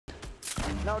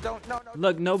No, don't. No, no.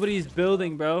 Look, nobody's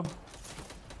building, bro.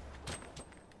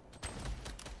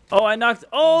 Oh, I knocked.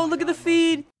 Oh, look at the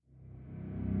feed.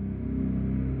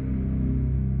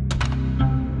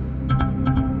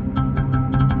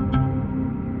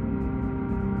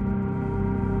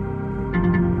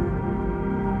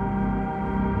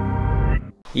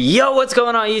 Yo, what's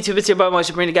going on YouTube? It's your boy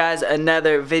Motion bringing you guys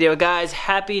another video. Guys,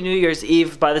 happy New Year's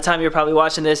Eve. By the time you're probably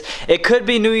watching this, it could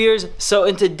be New Year's. So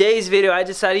in today's video, I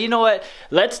decided, you know what?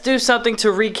 Let's do something to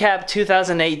recap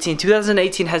 2018.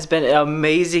 2018 has been an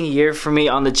amazing year for me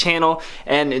on the channel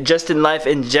and just in life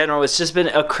in general. It's just been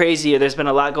a crazy year. There's been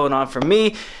a lot going on for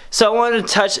me. So I wanted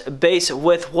to touch base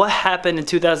with what happened in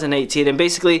 2018 and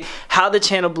basically how the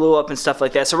channel blew up and stuff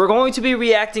like that. So we're going to be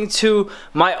reacting to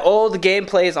my old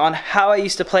gameplays on how I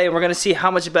used to play, and we're going to see how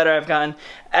much better I've gotten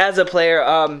as a player.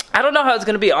 I don't know how it's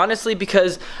going to be, honestly,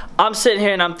 because I'm sitting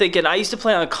here and I'm thinking I used to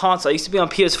play on console. I used to be on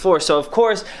PS4, so of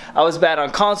course I was bad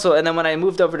on console, and then when I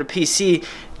moved over to PC,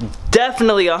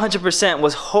 definitely 100%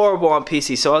 was horrible on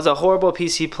PC. So I was a horrible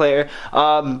PC player,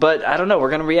 but I don't know. We're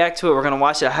going to react to it. We're going to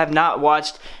watch it. I have not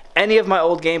watched any of my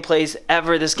old gameplays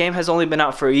ever. This game has only been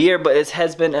out for a year, but it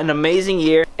has been an amazing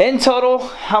year. In total,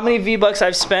 how many V-Bucks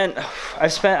I've spent?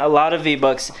 I've spent a lot of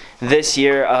V-Bucks this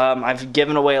year. I've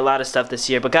given away a lot of stuff this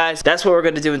year. But guys, that's what we're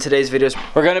going to do in today's videos.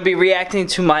 We're going to be reacting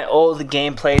to my old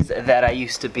gameplays that I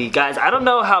used to be. Guys, I don't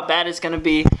know how bad it's going to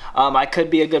be. I could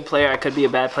be a good player. I could be a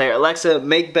bad player. Alexa,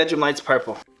 make bedroom lights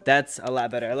purple. That's a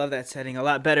lot better. I love that setting a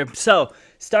lot better. So,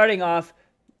 starting off,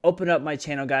 open up my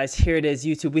channel, guys. Here it is,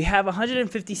 YouTube. We have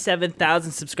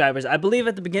 157,000 subscribers. I believe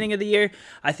at the beginning of the year,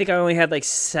 I think I only had like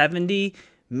 70,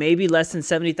 maybe less than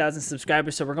 70,000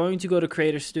 subscribers. So we're going to go to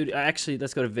Creator Studio. Actually,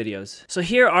 let's go to videos. So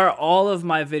here are all of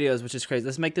my videos, which is crazy.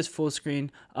 Let's make this full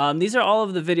screen. These are all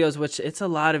of the videos, which it's a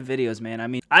lot of videos, man. I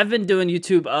mean, I've been doing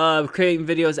YouTube, creating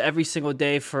videos every single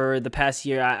day for the past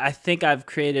year. I think I've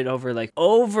created over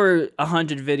 100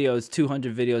 videos,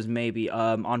 200 videos maybe,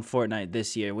 on Fortnite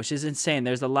this year, which is insane.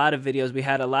 There's a lot of videos. We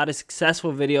had a lot of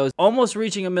successful videos, almost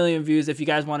reaching 1 million views. If you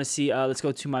guys want to see, let's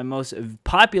go to my most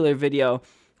popular video.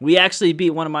 We actually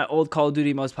beat one of my old Call of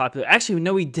Duty most popular. Actually,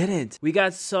 no, we didn't. We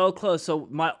got so close. So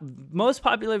my most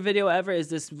popular video ever is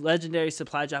this legendary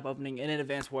supply drop opening in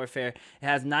Advanced Warfare. It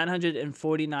has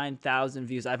 949,000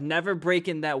 views. I've never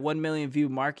broken that 1 million view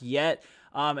mark yet.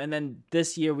 And then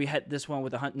this year we had this one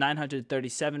with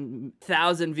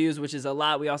 937,000 views, which is a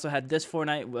lot. We also had this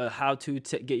Fortnite, how to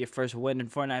get your first win in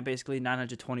Fortnite, basically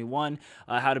 921.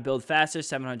 How to build faster,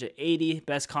 780.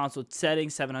 Best console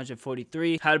settings,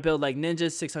 743. How to build like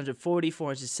ninjas, 640,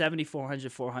 470, 400,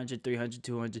 400, 300,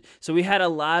 200. So we had a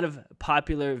lot of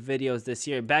popular videos this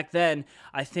year. Back then,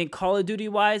 I think Call of Duty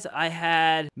wise, I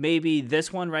had maybe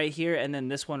this one right here, and then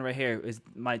this one right here is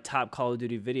my top Call of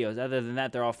Duty videos. Other than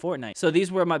that, they're all Fortnite. So these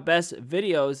were my best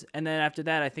videos, and then after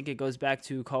that I think it goes back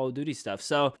to Call of Duty stuff.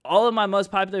 So all of my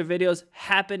most popular videos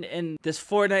happened in this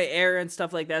Fortnite era and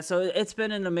stuff like that. So it's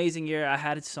been an amazing year. I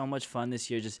had so much fun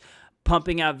this year just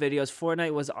pumping out videos.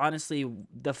 Fortnite was honestly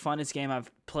the funnest game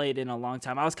I've played in a long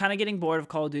time. I was kind of getting bored of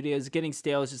Call of Duty. It was getting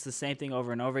stale. It was just the same thing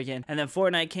over and over again. And then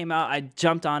Fortnite came out. I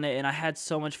jumped on it and I had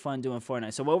so much fun doing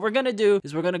Fortnite. So what we're gonna do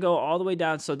is we're gonna go all the way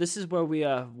down. So this is where we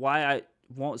why I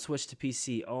won't switch to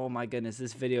PC. Oh my goodness,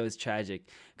 this video is tragic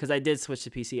because I did switch to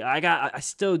PC. I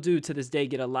still do to this day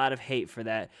get a lot of hate for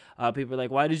that. People are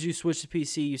like, why did you switch to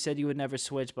PC? You said you would never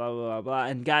switch, blah, blah, blah, blah.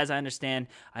 And guys, I understand.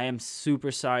 I am super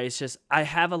sorry. It's just I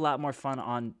have a lot more fun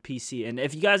on PC. And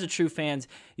if you guys are true fans,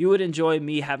 you would enjoy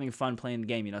me having fun playing the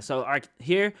game, you know. So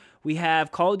here we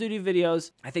have Call of Duty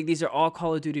videos. I think these are all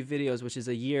Call of Duty videos, which is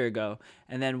a year ago.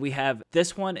 And then we have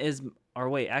this one is... Or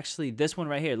wait, actually, this one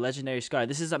right here, Legendary Scar.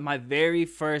 This is my very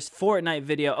first Fortnite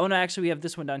video. Oh, no, actually, we have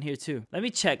this one down here, too. Let me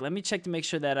check. Let me check to make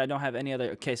sure that I don't have any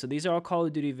other. Okay, so these are all Call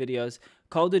of Duty videos.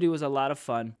 Call of Duty was a lot of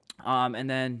fun. And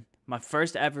then my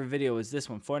first ever video was this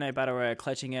one, Fortnite Battle Royale,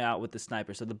 clutching it out with the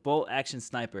sniper. So the bolt action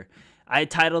sniper. I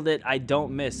titled it, I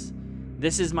Don't Miss.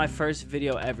 This is my first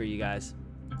video ever, you guys.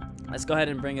 Let's go ahead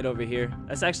and bring it over here.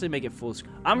 Let's actually make it full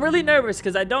screen. I'm really nervous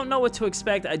because I don't know what to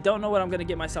expect. I don't know what I'm going to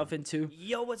get myself into.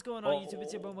 Yo, what's going on, YouTube?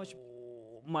 It's your boy Motion.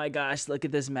 Oh my gosh, look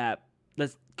at this map.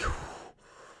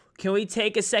 Can we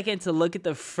take a second to look at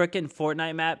the frickin'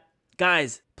 Fortnite map?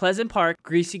 Guys, Pleasant Park,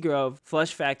 Greasy Grove,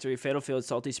 Flush Factory, Fatal Field,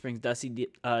 Salty Springs, Dusty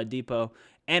Depot,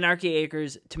 Anarchy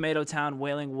Acres, Tomato Town,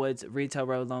 Wailing Woods, Retail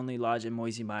Road, Lonely Lodge, and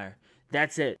Moisey Mire.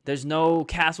 That's it. There's no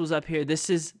castles up here. This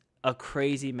is a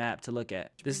crazy map to look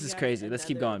at. This is crazy. Let's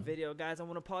keep going. Video, guys. I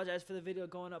want to apologize for the video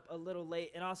going up a little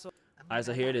late, and also Alright,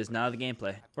 so here it is. Now the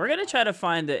gameplay. We're gonna try to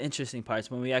find the interesting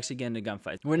parts when we actually get into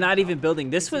gunfights. We're not even building.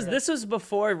 This was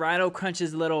before Rhino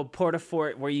Crunch's little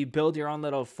porta-fort where you build your own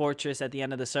little fortress at the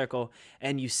end of the circle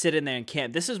and you sit in there and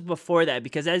camp. This was before that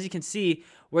because as you can see,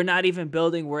 we're not even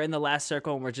building. We're in the last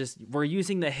circle and we're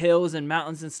using the hills and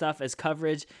mountains and stuff as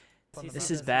coverage. This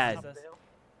is bad. On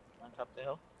top of the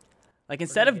hill. Like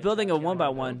instead of building a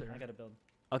 1x1. I gotta build.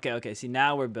 Okay. See,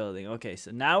 now we're building. Okay,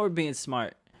 so now we're being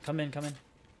smart. Come in.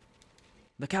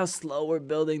 Look how slow we're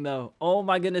building, though. Oh,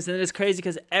 my goodness. And it's crazy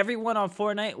because everyone on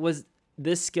Fortnite was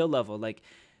this skill level. Like,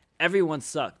 everyone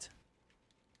sucked.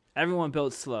 Everyone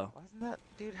built slow. Why isn't that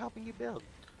dude helping you build?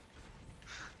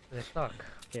 They suck.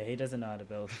 Yeah, he doesn't know how to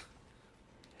build.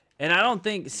 And I don't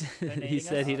think he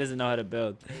said he doesn't know how to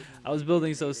build. I was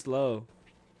building so slow.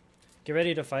 Get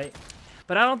ready to fight.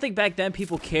 But I don't think back then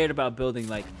people cared about building.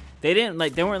 Like, they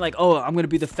weren't like, oh, I'm going to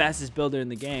be the fastest builder in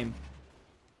the game.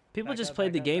 People just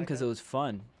played the game because it was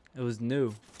fun. It was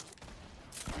new.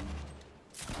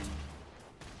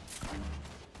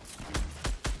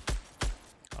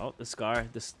 Oh, the scar.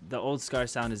 The old scar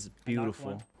sound is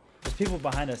beautiful. There's people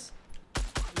behind us.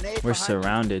 We're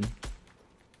surrounded.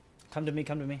 Come to me.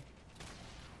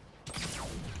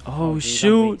 Oh, dude,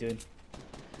 shoot. I'm weak, dude.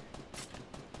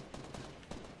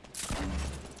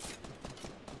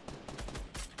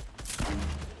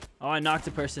 Oh, I knocked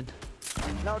a person.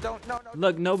 No, don't. No.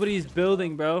 Look, nobody's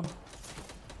building, bro.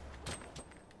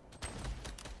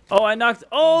 Oh, I knocked.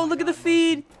 Oh, look at the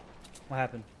feed. What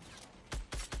happened?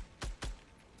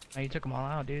 Oh, you took them all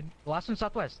out, dude. The last one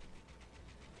southwest.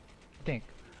 I think.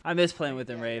 I miss playing with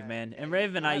Enrave, man.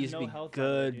 Enrave and I used to be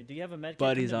good Do you have a med kit?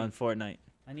 buddies on Fortnite.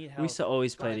 I need help. We used to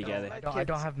always play together. I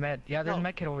don't have med. Yeah, there's a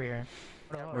med kit over here.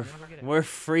 We're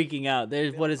freaking out.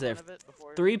 There's, what is there?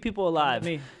 3 people alive.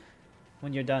 Me.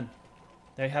 When you're done.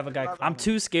 There you have a guy. I'm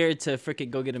too scared to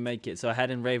freaking go get a med kit, so I had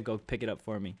Enrave go pick it up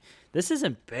for me. This is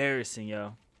embarrassing,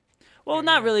 yo. Well,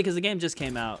 not really, because the game just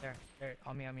came out. There.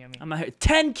 On me. I'm out here.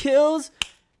 10 kills?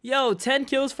 Yo, 10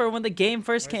 kills for when the game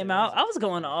first came out. I was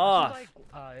going off.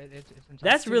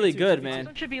 That's really good, man.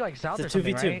 This should be like south It's or a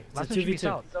 2v2. something, right? It's a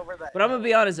 2v2. But I'm gonna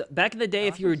be honest, back in the day,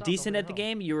 if you were decent at the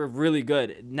game, you were really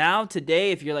good. Now,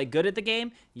 today, if you're like good at the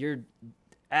game, you're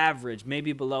average,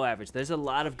 maybe below average. There's a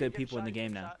lot of good people in the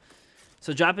game now.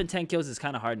 So dropping 10 kills is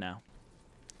kind of hard now.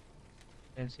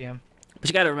 Didn't see him. But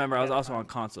you gotta remember, I was also on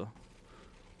console.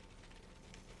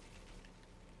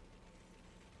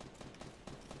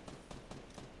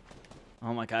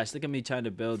 Oh my gosh, look at me trying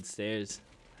to build stairs.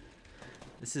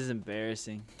 This is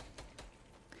embarrassing.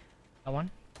 That one?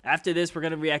 After this, we're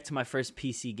gonna react to my first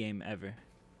PC game ever.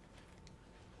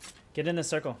 Get in the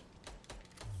circle.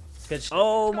 Good.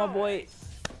 Oh, my boy.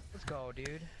 Let's go,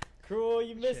 dude. Cruel,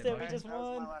 you missed Shit, it. We man. just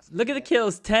won. Look at the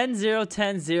kills. 10-0,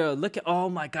 10-0. Look at, oh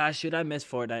my gosh, dude, I miss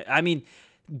Fortnite. I mean,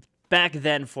 back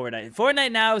then Fortnite.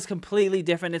 Fortnite now is completely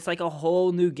different. It's like a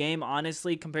whole new game,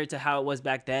 honestly, compared to how it was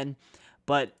back then.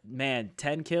 But man,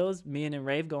 10 kills, me and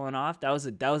Enrave going off. That was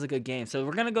a good game. So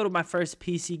we're gonna go to my first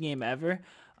PC game ever.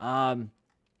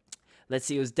 Let's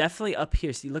see, it was definitely up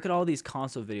here. See, look at all these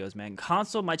console videos, man.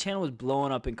 Console, my channel was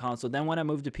blowing up in console. Then when I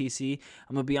moved to PC,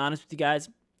 I'm gonna be honest with you guys,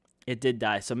 it did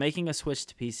die. So making a switch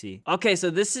to PC. Okay, so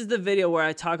this is the video where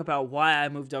I talk about why I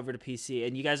moved over to PC,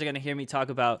 and you guys are gonna hear me talk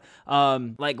about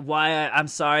like why I'm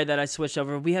sorry that I switched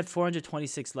over. We had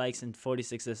 426 likes and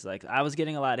 46 dislikes. I was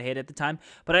getting a lot of hate at the time,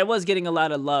 but I was getting a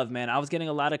lot of love, man. I was getting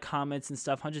a lot of comments and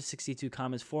stuff. 162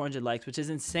 comments, 400 likes, which is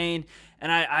insane.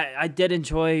 And I did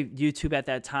enjoy YouTube at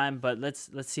that time, but let's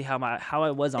see how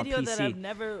I was on PC. That I've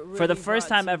never really for the first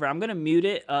time ever. I'm gonna mute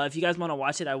it. If you guys want to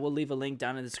watch it, I will leave a link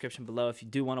down in the description below if you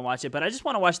do want to watch it, but I just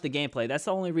want to watch the gameplay. That's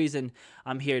the only reason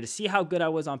I'm here, to see how good I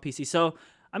was on PC. So,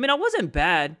 I mean, I wasn't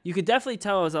bad. You could definitely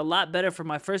tell I was a lot better for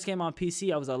my first game on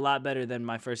PC. I was a lot better than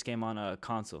my first game on a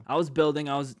console. I was building.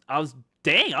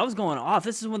 Dang, I was going off.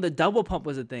 This is when the double pump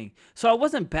was a thing. So I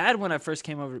wasn't bad when I first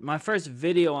came over. My first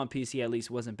video on PC, at least,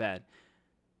 wasn't bad.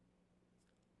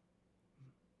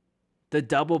 The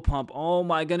double pump. Oh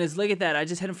my goodness. Look at that. I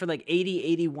just hit him for like 80,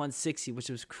 80, 160, which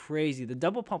was crazy. The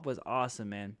double pump was awesome,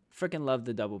 man. Freaking love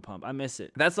the double pump. I miss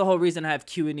it. That's the whole reason I have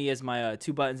Q and E as my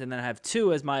 2 buttons, and then I have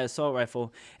 2 as my assault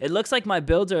rifle. It looks like my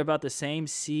builds are about the same.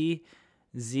 C,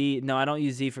 Z. No, I don't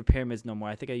use Z for pyramids no more.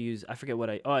 I I forget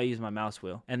what I use my mouse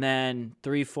wheel. And then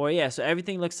 3, 4. Yeah, so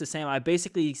everything looks the same. I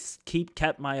basically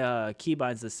kept my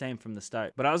keybinds the same from the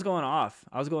start. But I was going off.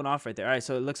 I was going off right there. All right,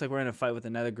 so it looks like we're in a fight with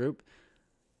another group.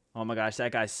 Oh my gosh,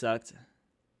 that guy sucked.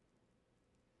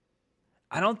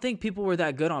 I don't think people were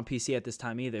that good on PC at this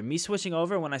time either. Me switching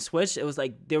over, when I switched, it was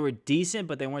like they were decent,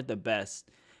 but they weren't the best.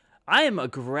 I am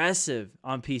aggressive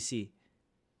on PC.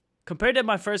 Compared to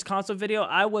my first console video,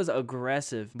 I was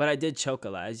aggressive, but I did choke a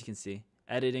lot, as you can see.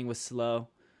 Editing was slow.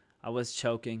 I was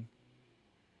choking.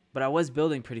 But I was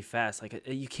building pretty fast. Like,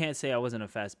 you can't say I wasn't a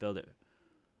fast builder.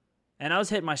 And I was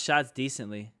hitting my shots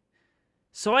decently.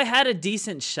 So I had a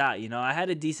decent shot, you know. I had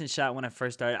a decent shot when I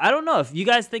first started. I don't know if you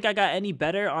guys think I got any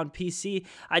better on PC.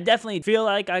 I definitely feel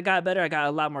like I got better. I got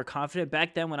a lot more confident.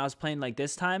 Back then when I was playing like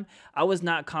this time, I was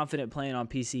not confident playing on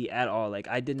PC at all. Like,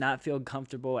 I did not feel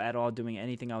comfortable at all doing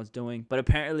anything I was doing. But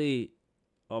apparently,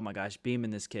 oh my gosh,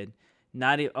 beaming this kid.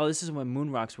 Oh, this is when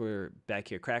moon rocks were back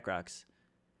here, crack rocks.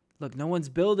 Look, no one's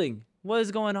building. What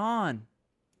is going on?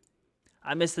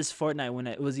 I missed this Fortnite when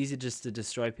it was easy just to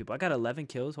destroy people. I got 11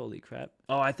 kills. Holy crap.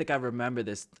 Oh, I think I remember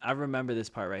this. I remember this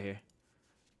part right here.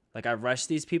 Like, I rushed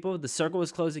these people. The circle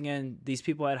was closing in. These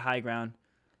people had high ground.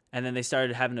 And then they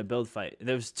started having a build fight.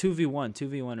 There was 2v1.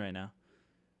 2v1 right now.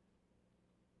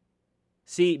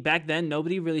 See, back then,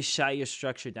 nobody really shot your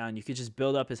structure down. You could just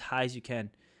build up as high as you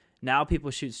can. Now people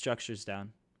shoot structures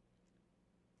down.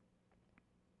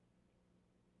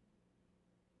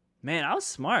 Man, I was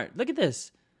smart. Look at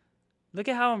this. Look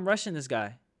at how I'm rushing this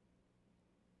guy.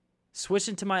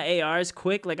 Switching to my ARs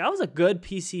quick. Like, I was a good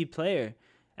PC player.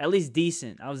 At least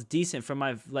decent. I was decent for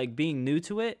my, like, being new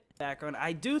to it. Background.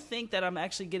 I do think that I'm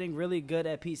actually getting really good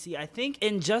at PC. I think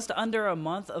in just under a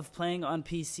month of playing on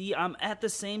PC, I'm at the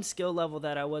same skill level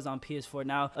that I was on PS4.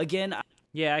 Now, again,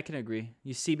 yeah, I can agree.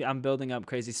 You see, I'm building up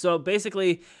crazy. So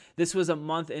basically, this was a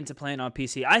month into playing on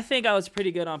PC. I think I was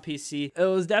pretty good on PC. It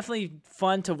was definitely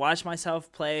fun to watch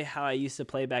myself play how I used to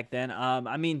play back then.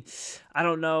 I mean, I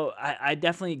don't know. I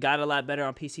definitely got a lot better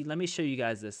on PC. Let me show you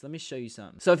guys this. Let me show you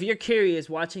something. So if you're curious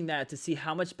watching that to see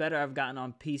how much better I've gotten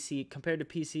on PC compared to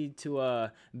PC to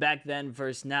back then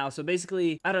versus now. So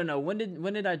basically, I don't know. When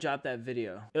did I drop that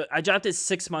video? I dropped it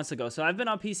 6 months ago. So I've been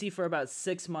on PC for about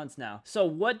 6 months now. So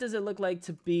what does it look like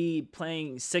to be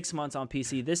playing 6 months on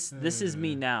PC? This is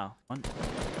me now.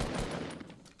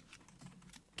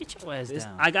 Get your ass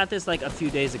down. I got this like a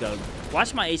few days ago.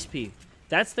 Watch my HP.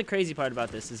 That's the crazy part about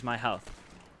this, is my health.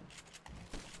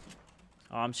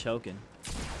 Oh, I'm choking.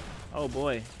 Oh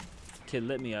boy. Kid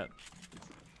lit me up.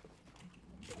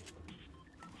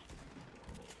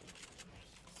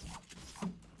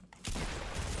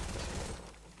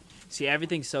 See,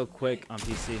 everything's so quick on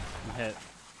PC. I'm hit.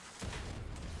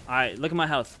 Alright, look at my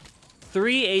health.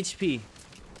 3 HP.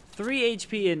 3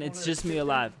 HP and it's just me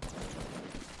alive.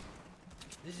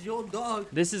 This is your dog.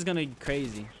 This is gonna be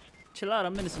crazy. Chill out,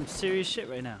 I'm into some serious shit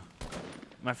right now.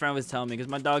 My friend was telling me,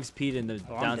 because my dog's peed in the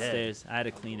downstairs. I had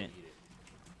to clean it.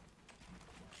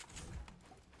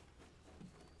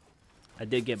 I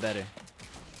did get better.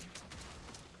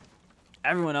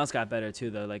 Everyone else got better too,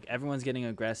 though. Like, everyone's getting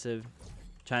aggressive,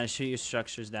 trying to shoot your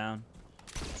structures down.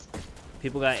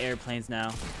 People got airplanes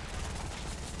now.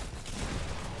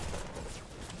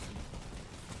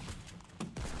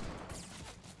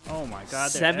 Oh my god,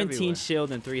 17 everywhere.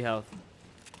 Shield and 3 health.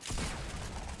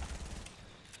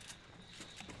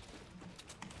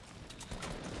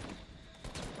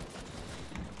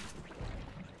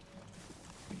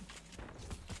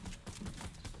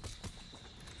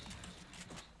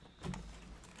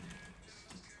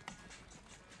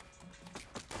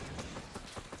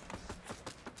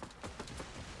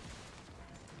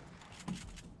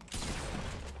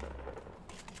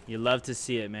 You love to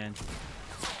see it, man.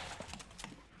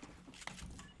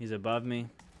 He's above me.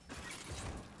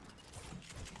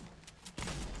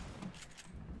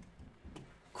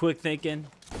 Quick thinking.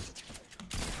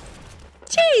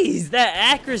 Jeez, that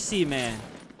accuracy, man.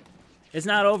 It's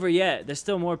not over yet. There's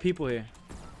still more people here.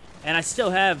 And I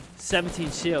still have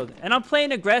 17 shield. And I'm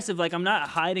playing aggressive. Like, I'm not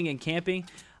hiding and camping.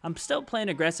 I'm still playing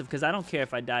aggressive because I don't care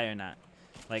if I die or not.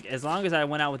 Like, as long as I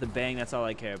went out with a bang, that's all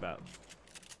I care about.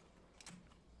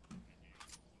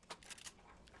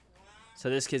 So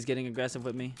this kid's getting aggressive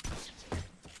with me.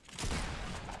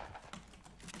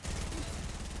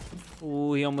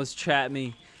 Ooh, he almost trapped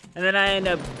me. And then I end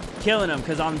up killing him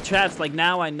because on traps, like,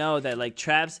 now I know that, like,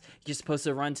 traps, you're supposed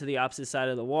to run to the opposite side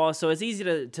of the wall. So it's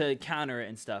easy to counter it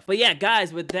and stuff. But yeah,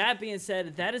 guys, with that being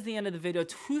said, that is the end of the video.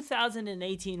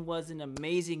 2018 was an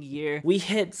amazing year. We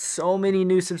hit so many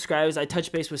new subscribers. I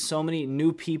touched base with so many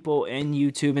new people in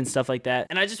YouTube and stuff like that.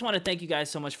 And I just want to thank you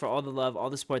guys so much for all the love, all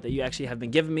the support that you actually have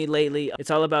been giving me lately. It's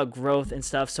all about growth and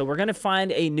stuff. So we're going to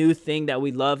find a new thing that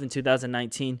we love in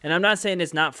 2019. And I'm not saying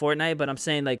it's not Fortnite, but I'm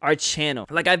saying, like, our channel.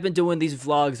 Like, I've been doing these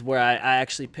vlogs where I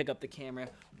actually pick up the camera,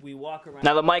 we walk around.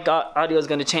 Now the mic audio is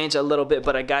gonna change a little bit,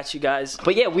 but I got you guys.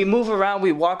 But yeah, we move around,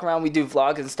 we walk around, we do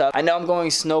vlogs and stuff. I know I'm going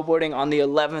snowboarding on the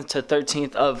 11th to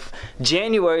 13th of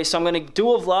January, so I'm gonna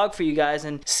do a vlog for you guys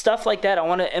and stuff like that. I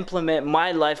wanna implement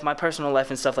my life, my personal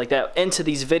life and stuff like that into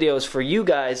these videos for you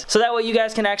guys, so that way you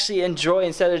guys can actually enjoy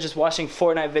instead of just watching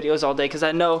Fortnite videos all day, because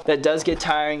I know that does get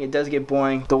tiring, it does get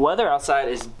boring. The weather outside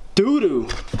is doo-doo.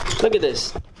 Look at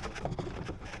this.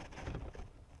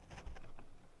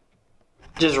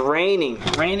 Just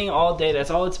raining all day.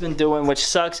 That's all it's been doing, which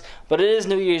sucks, but it is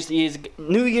New Year's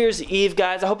Eve,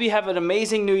 guys. I hope you have an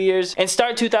amazing New Year's and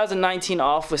start 2019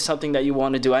 off with something that you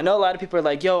want to do. I know a lot of people are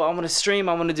like, yo, I want to stream,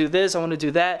 I want to do this, I want to do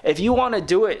that. If you want to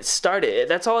do it, start it.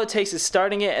 That's all it takes, is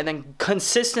starting it and then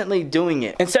consistently doing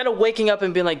it. Instead of waking up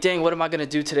and being like, dang, what am I going to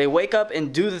do today? Wake up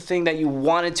and do the thing that you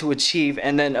wanted to achieve,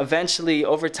 and then eventually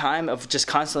over time of just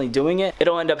constantly doing it,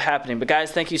 it'll end up happening. But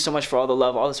guys, thank you so much for all the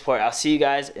love, all the support. I'll see you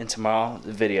guys in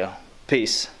tomorrow's video.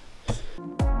 Peace.